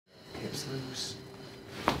loose,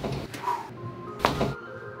 loose.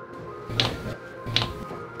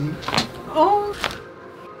 Oh!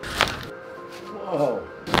 Whoa.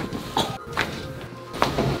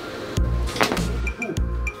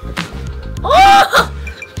 Oh!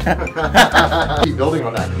 Keep building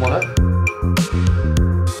on that. Come on up.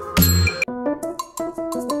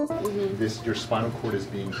 Your spinal cord is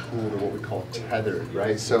being pulled, or what we call tethered,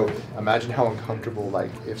 right? So imagine how uncomfortable, like,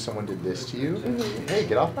 if someone did this to you. Hey,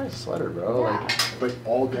 get off my sweater, bro. Yeah. Like, but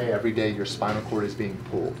all day, every day, your spinal cord is being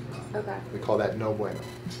pulled. Okay. We call that no bueno.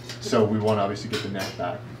 So we want to obviously get the neck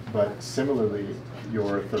back, but similarly,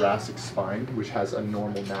 your thoracic spine, which has a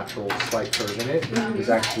normal, natural, slight curve in it, is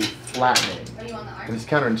actually flattening. And it's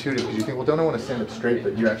counterintuitive because you think, well, don't I want to stand up straight,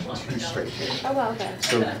 but you're actually too straight here. Oh, well, okay.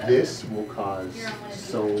 So this will cause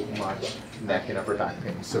so much neck and upper back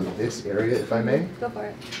pain. So this area, if I may, Go for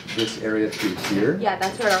it. this area through here. Yeah,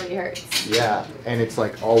 that's where it already hurts. Yeah, and it's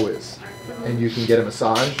like always. And you can get a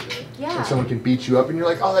massage, Yeah. and someone can beat you up, and you're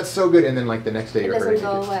like, oh, that's so good. And then like the next day you're hurting. It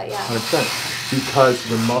doesn't go away, yeah. 100%. Because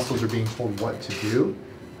the muscles are being told what to do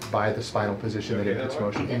by the spinal position that inputs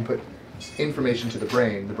motion. Input information to the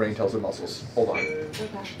brain tells the muscles, hold on. Okay.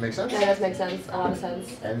 Make sense? That does make sense. A lot of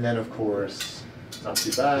sense. And then of course, not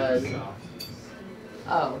too bad.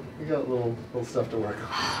 Oh. You got a little stuff to work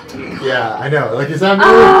on. Yeah, I know. Like, is that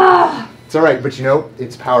weird? It's all right, but you know,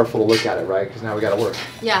 it's powerful to look at it, right? Because now we got to work.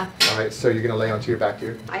 Yeah. All right, so you're gonna lay onto your back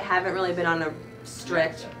here. I haven't really been on a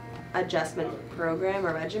strict adjustment program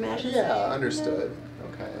or regimen, I should say. Yeah, understood.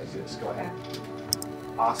 Okay, just go ahead.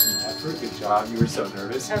 Awesome effort. Good job. You were so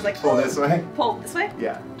nervous. I was like, pull this way. Pull this way?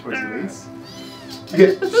 Yeah, towards the knees.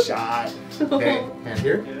 Good shot. Okay, hand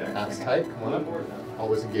here. Abs tight. Come on up.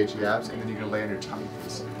 Always engage the abs, and then you're gonna lay on your tummy.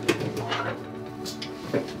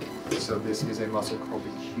 So this is a muscle called the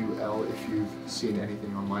QL. If you've seen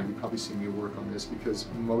anything online, you've probably seen me work on this because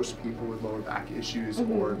most people with lower back issues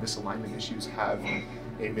or misalignment issues have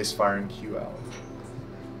a misfiring QL.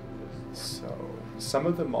 So some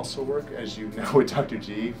of the muscle work, as you know with Dr.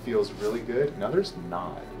 G, feels really good, and others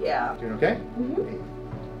not. Yeah. Doing okay? 8,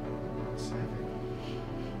 7,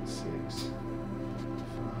 6, 5,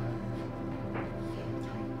 4, 3,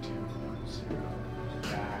 2, 1, 0.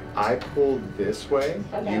 I pull this way,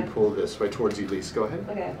 you pull this way towards Elise. Go ahead.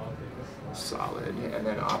 Okay. Solid. And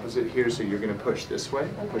then opposite here, so you're going to push this way.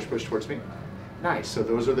 Push towards me. Nice. So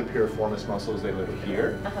those are the piriformis muscles. They live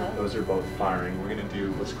here. Those are both firing. We're going to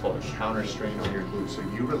do what's called a counter strain on your glutes. So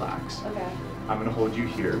you relax. Okay. I'm going to hold you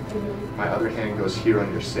here. My other hand goes here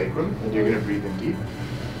on your sacrum. And you're going to breathe in deep.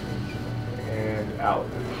 And out.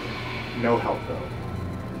 No help though.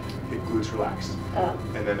 Get glutes relaxed.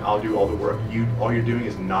 And then I'll do all the work. All you're doing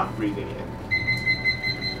is not breathing in.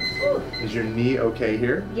 Is your knee okay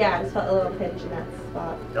here? Yeah, I just felt a little pinch in that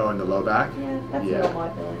spot. Oh, in the low back? Yeah, that's normal, I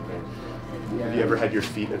feel like. Yeah. Have you ever had your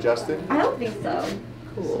feet adjusted? I don't think so.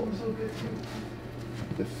 Cool.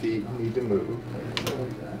 The feet need to move.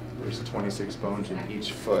 There's 26 bones in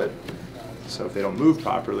each foot. So if they don't move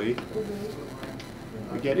properly,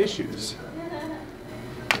 we get issues.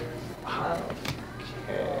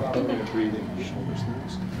 Okay, I'm going to breathe in, shoulders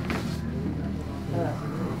loose.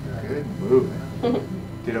 Good movement.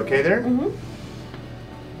 Did okay there? And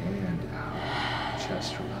out.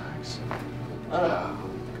 Chest relax.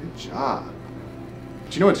 Good job.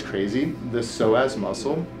 Do you know what's crazy? The psoas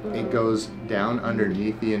muscle, it goes down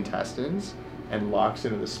underneath the intestines and locks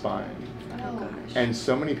into the spine. Oh gosh. And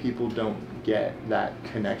so many people don't get that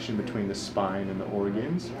connection between the spine and the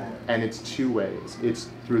organs. And it's two ways. It's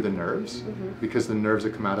through the nerves, because the nerves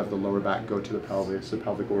that come out of the lower back go to the pelvis, the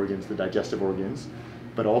pelvic organs, the digestive organs.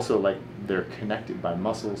 But also, like, they're connected by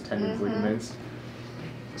muscles, tendons, ligaments.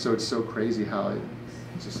 So it's so crazy how it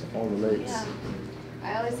just all relates. Yeah.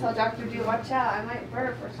 I always tell Dr. G, watch out, I might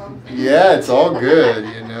burp or something. Yeah, it's all good,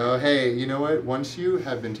 you know. Hey, you know what? Once you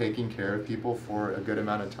have been taking care of people for a good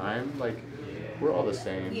amount of time, like, we're all the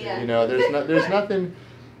same. Yeah. You know, there's nothing.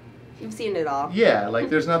 You've seen it all. Yeah, like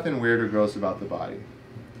there's nothing weird or gross about the body.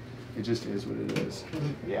 It just is what it is.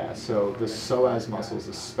 Yeah, so the psoas muscles,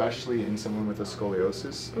 especially in someone with a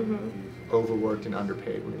scoliosis, overworked and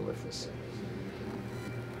underpaid. We're going to lift this.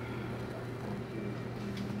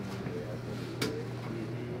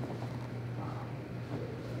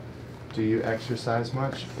 Do you exercise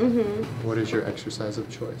much? What is your exercise of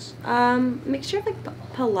choice? Mixture of like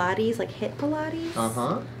Pilates, like HIIT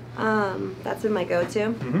Pilates. That's been my go-to.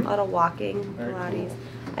 A lot of walking, Pilates.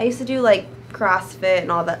 I used to do like CrossFit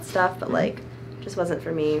and all that stuff, but like just wasn't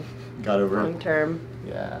for me. Got over long term.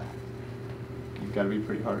 Yeah. You gotta be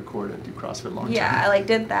pretty hardcore to do CrossFit long term. Yeah, I like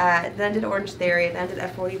did that. Then I did Orange Theory. Then I did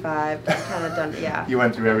F45. Just kind of done. Yeah. You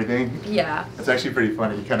went through everything? Yeah. It's actually pretty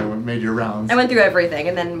funny. You kind of made your rounds. I went through everything,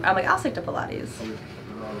 and then I'm like, I'll stick to Pilates. 5,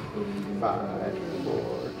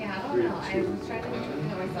 4, Yeah, I don't know. I was trying to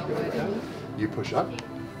know myself, but You push up.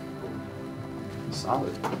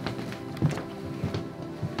 Solid.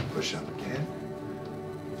 Push up again.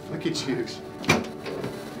 Look at you.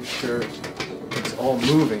 Make sure it's all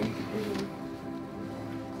moving.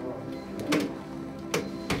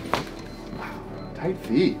 Wow. Tight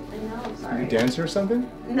feet. I know. I'm Are sorry. you a dancer or something?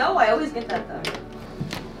 No, I always get that though.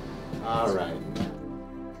 All right.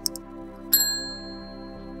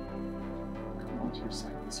 Come on to your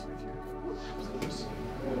side. This way here. Just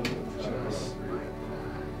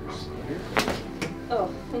Oh.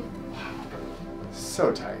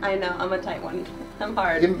 so tight. I know. I'm a tight one. I'm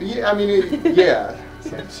hard. Yeah, I mean, yeah.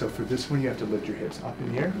 So for this one, you have to lift your hips up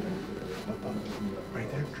in here. Up, up. Right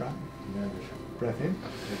there. Drop. Breath in.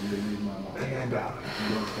 And out.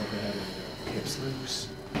 Hips loose.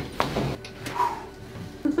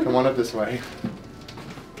 Come on up this way.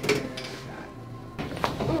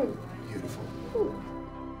 Beautiful.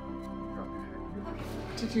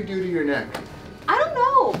 What did you do to your neck? I don't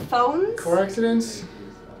know. Phones? Car accidents?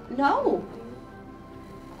 No.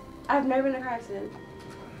 I've never been in a car accident.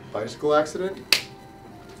 Bicycle accident?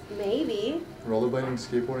 Maybe. Rollerblading,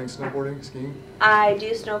 skateboarding, snowboarding, skiing? I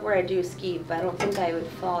do snowboard, I do ski, but I don't think I would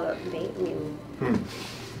fall to maybe.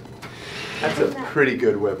 That's a pretty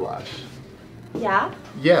good whiplash. Yeah?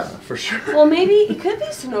 Yeah, for sure. Well, maybe it could be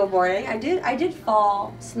snowboarding. I did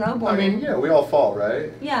fall snowboarding. I mean, yeah, we all fall,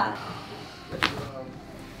 right? Yeah.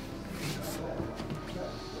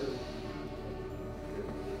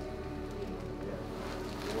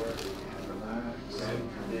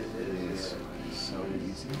 So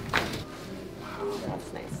easy.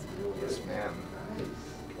 That's nice. Yes, ma'am.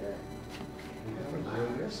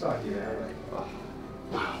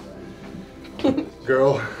 Wow.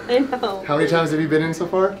 Girl, I know. how many times have you been in so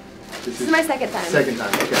far? This is my second time. Second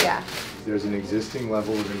time, okay. Yeah. There's an existing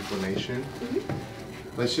level of inflammation.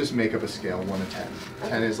 Let's just make up a scale, 1 to 10.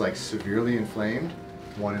 10 is like severely inflamed,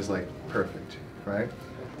 1 is like perfect, right?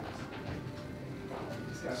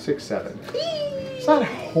 6, 7. It's not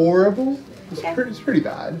horrible. It's pretty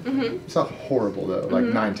bad. It's not horrible though, like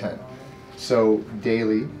 9, 10. So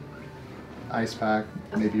daily, ice pack,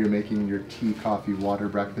 maybe you're making your tea, coffee, water,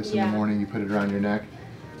 breakfast in the morning, you put it around your neck,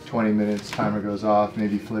 20 minutes, timer goes off,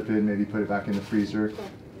 maybe flip it, maybe put it back in the freezer,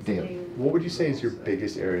 daily. What would you say is your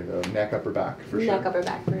biggest area though? Neck, upper back, for sure? Neck, upper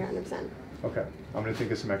back, for 100%. Okay, I'm gonna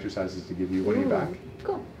think of some exercises to give you. When are you back?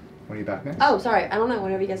 Cool. When are you back next? Oh, sorry. I don't know.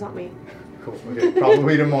 Whenever you guys want me. Cool, okay,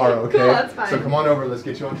 probably tomorrow, okay? Cool, that's fine. So come on over, let's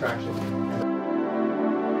get you on traction.